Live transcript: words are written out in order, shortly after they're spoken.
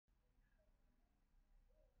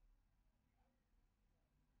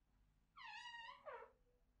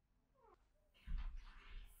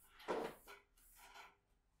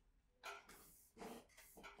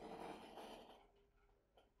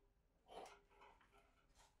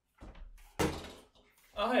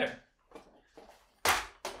Oh, here.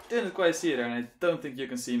 Didn't quite see it there, and I don't think you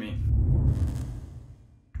can see me.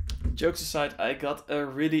 Jokes aside, I got a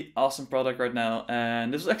really awesome product right now,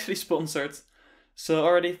 and this was actually sponsored. So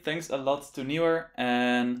already thanks a lot to Neewer,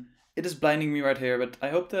 and it is blinding me right here, but I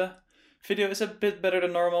hope the video is a bit better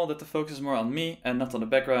than normal, that the focus is more on me and not on the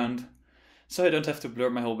background. So I don't have to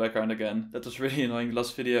blur my whole background again. That was really annoying the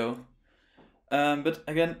last video. But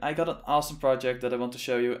again, I got an awesome project that I want to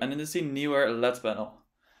show you, and it is the Neewer LED panel.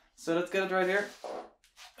 So let's get it right here.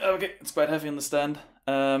 Okay, it's quite heavy on the stand.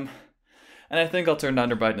 And I think I'll turn down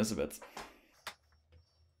the brightness a bit.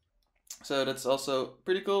 So that's also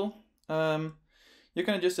pretty cool. You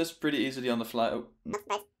can adjust this pretty easily on the fly. Oh.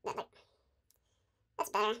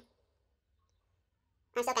 That's better.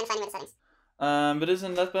 I'm still kind of finding with the settings. But it is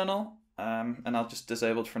in LED panel. And I'll just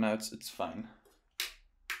disable it for now, it's fine.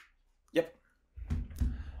 Yep.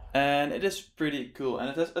 And it is pretty cool, and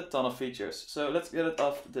it has a ton of features. So let's get it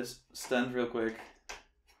off this stand real quick.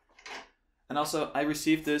 And also, I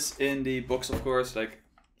received this in the box, of course. Like,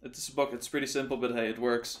 it's a box, it's pretty simple, but hey, it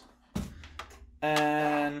works.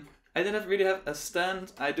 And I didn't really have a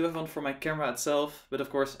stand. I do have one for my camera itself, but of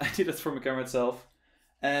course, I need it for my camera itself.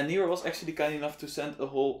 And Neewer was actually kind enough to send a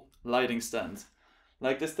whole lighting stand.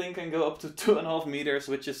 Like, this thing can go up to 2.5 meters,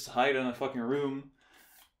 which is higher than a fucking room.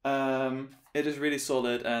 It is really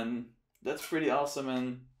solid, and that's pretty awesome,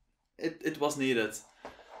 and it was needed.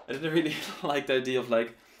 I didn't really like the idea of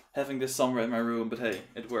like having this somewhere in my room, but hey,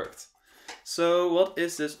 it worked. So what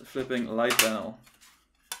is this flipping light panel?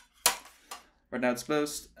 Right now it's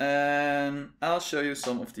closed, and I'll show you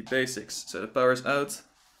some of the basics. So the power is out.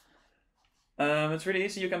 It's really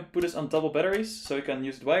easy. You can put this on double batteries, so you can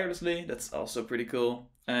use it wirelessly. That's also pretty cool.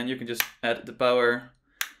 And you can just add the power.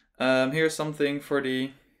 Here's something for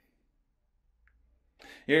the...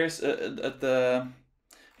 Here's a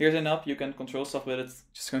knob. You can control stuff with it.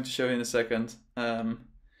 Just going to show you in a second.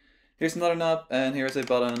 Here's another knob, and here's a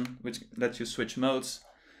button which lets you switch modes.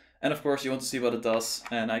 And of course you want to see what it does,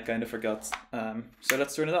 and I kind of forgot. So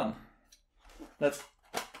let's turn it on. Let's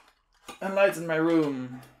enlighten my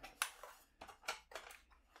room.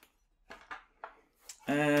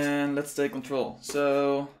 And let's take control.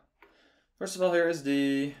 So first of all, here is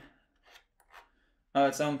the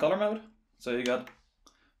its own color mode. So you got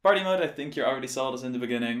party mode. I think you already saw this in the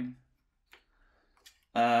beginning.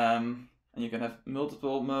 And you can have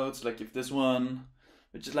multiple modes, like you have this one,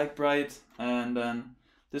 which is like bright, and then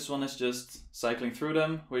this one is just cycling through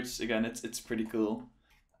them, which again it's pretty cool.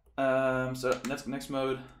 So next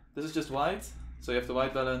mode, this is just white. So you have the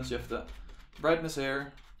white balance, you have the brightness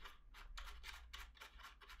here.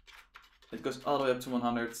 It goes all the way up to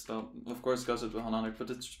 100, so of course it goes up to 100, but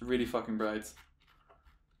it's really fucking bright.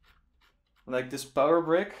 Like this power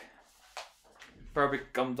brick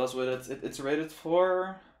does with it. It's rated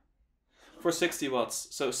for 60 watts.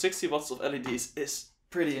 So 60 watts of LEDs is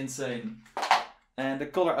pretty insane. And the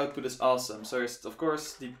color output is awesome. So there's of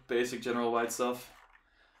course the basic general white stuff.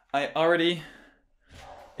 It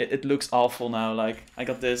looks awful now. Like I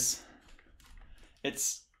got this. It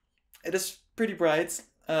is pretty bright.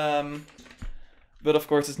 But of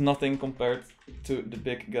course it's nothing compared to the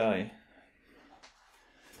big guy.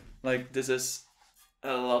 Like this is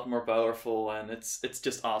a lot more powerful, and it's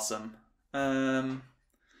just awesome.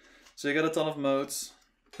 So you got a ton of modes.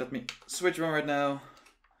 Let me switch one right now.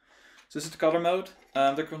 So this is the color mode.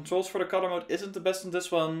 The controls for the color mode isn't the best on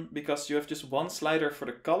this one, because you have just one slider for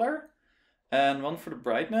the color and one for the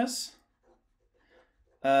brightness.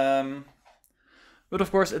 But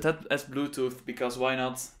of course it has Bluetooth, because why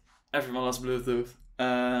not? Everyone has Bluetooth.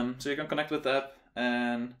 So you can connect with the app,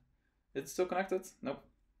 and it's still connected? Nope.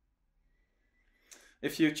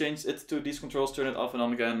 If you change it to these controls, turn it off and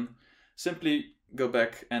on again, simply go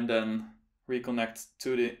back and then reconnect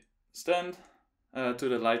to the stand, to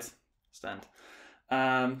the light stand,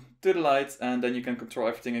 to the light, and then you can control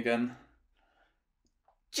everything again.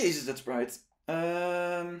 Jesus, that's bright.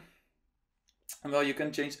 Well, you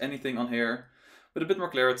can change anything on here with a bit more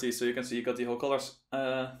clarity, so you can see you got the whole colors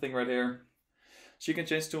thing right here. So you can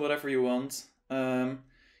change to whatever you want.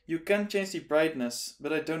 You can change the brightness,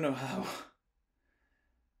 but I don't know how.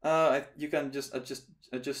 You can just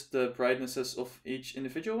adjust the brightnesses of each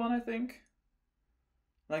individual one, I think.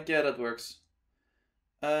 Like, yeah, that works.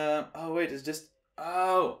 Oh wait, it's just...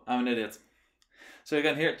 Oh, I'm an idiot. So you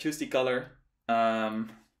can here choose the color.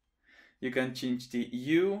 You can change the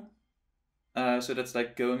hue. So that's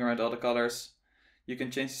like going around all the colors. You can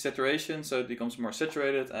change the saturation, so it becomes more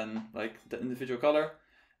saturated and like the individual color.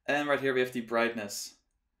 And right here we have the brightness.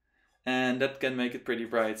 And that can make it pretty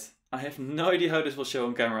bright. I have no idea how this will show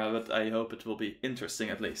on camera, but I hope it will be interesting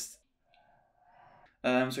at least.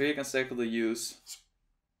 So here you can cycle the hues.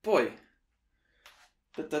 Boy,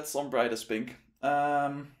 that's some brightest pink.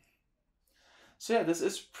 So yeah, this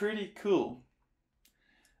is pretty cool.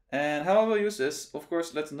 And how I will use this, of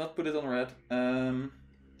course, let's not put it on red.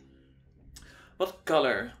 What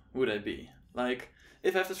color would I be? Like,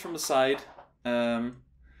 if I have this from the side,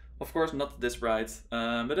 of course not this bright,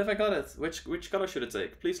 but if I got it, which color should it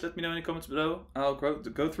take? Please let me know in the comments below. I'll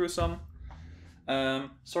go through some.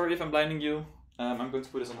 Sorry if I'm blinding you. I'm going to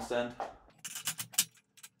put this on the stand.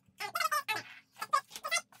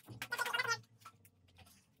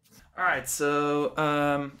 Alright,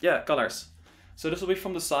 so yeah, colors. So this will be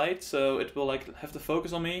from the side, so it will like have the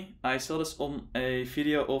focus on me. I saw this on a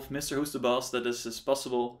video of Mr. Who's the Boss that this is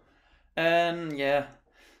possible. And yeah,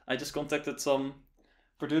 I just contacted some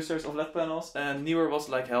producers of LED panels and Neewer was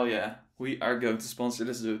like, hell yeah, we are going to sponsor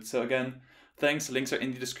this dude. So again, thanks, links are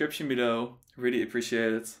in the description below. Really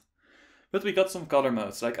appreciate it. But we got some color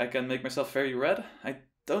modes, like I can make myself very red. I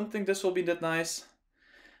don't think this will be that nice.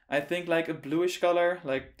 I think like a bluish color,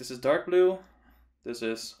 like this is dark blue, this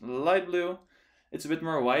is light blue. It's a bit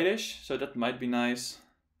more whitish, so that might be nice.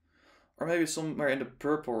 Or maybe somewhere in the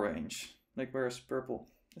purple range. Like where is purple?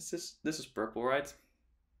 This is purple, right?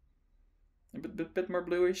 A bit more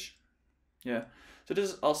bluish. Yeah. So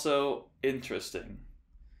this is also interesting.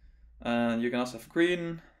 You can also have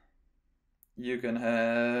green. You can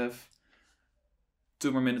have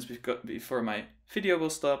 2 more minutes before my video will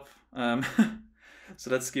stop. So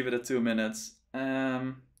let's keep it at 2 minutes.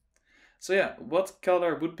 So yeah, what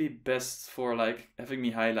color would be best for like having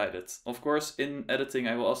me highlighted? Of course, in editing,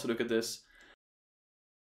 I will also look at this.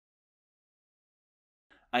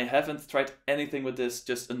 I haven't tried anything with this,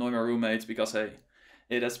 just annoy my roommates because hey,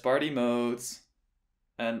 it has party modes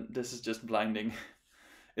and this is just blinding.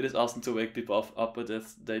 It is awesome to wake people up with it.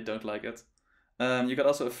 They don't like it. You got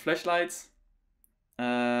also a flashlight.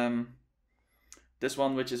 This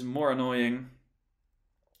one which is more annoying.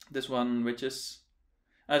 This one which is...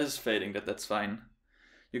 this is fading, that's fine.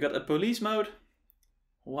 You got a police mode.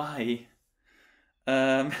 Why?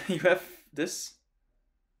 You have this.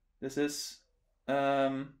 This is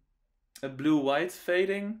a blue-white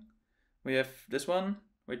fading. We have this one,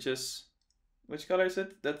 which is... Which color is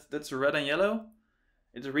it? That's red and yellow.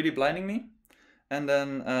 It's really blinding me. And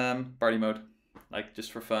then party mode. Like,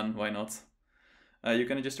 just for fun, why not? You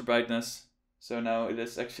can adjust the brightness. So now it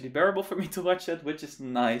is actually bearable for me to watch it, which is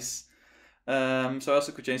nice. So I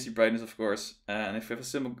also could change the brightness, of course. And if we have a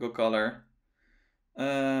simple color,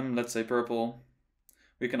 let's say purple,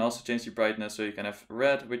 we can also change the brightness. So you can have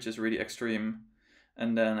red, which is really extreme,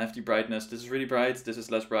 and then have the brightness. This is really bright. This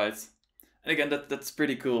is less bright. And again, that's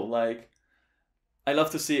pretty cool. Like, I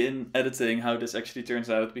love to see in editing how this actually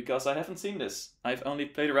turns out because I haven't seen this. I've only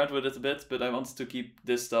played around with it a bit, but I wanted to keep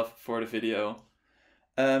this stuff for the video.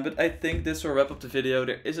 But I think this will wrap up the video.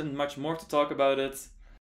 There isn't much more to talk about it.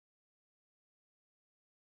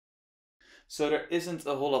 So there isn't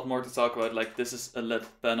a whole lot more to talk about, like this is a LED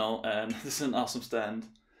panel and this is an awesome stand.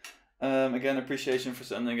 Again, appreciation for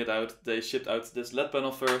sending it out. They shipped out this LED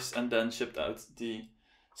panel first and then shipped out the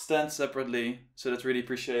stand separately. So that's really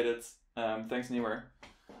appreciated. Thanks Neewer.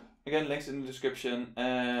 Again, links in the description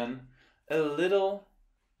and a little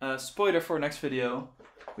spoiler for next video.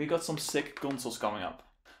 We got some sick consoles coming up.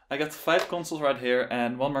 I got 5 consoles right here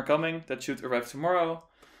and 1 more coming that should arrive tomorrow.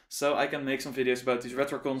 So I can make some videos about these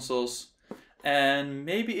retro consoles. And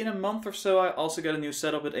maybe in a month or so I also get a new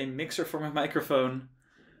setup with a mixer for my microphone.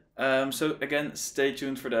 So again, stay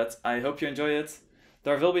tuned for that. I hope you enjoy it.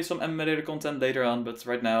 There will be some emulator content later on, but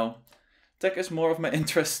right now tech is more of my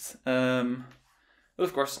interest. But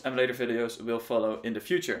of course, emulator videos will follow in the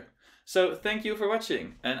future. So thank you for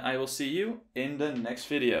watching and I will see you in the next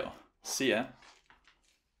video. See ya.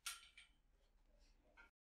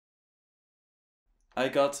 I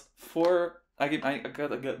got 5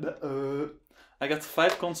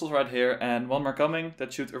 consoles right here and 1 more coming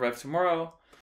that should arrive tomorrow.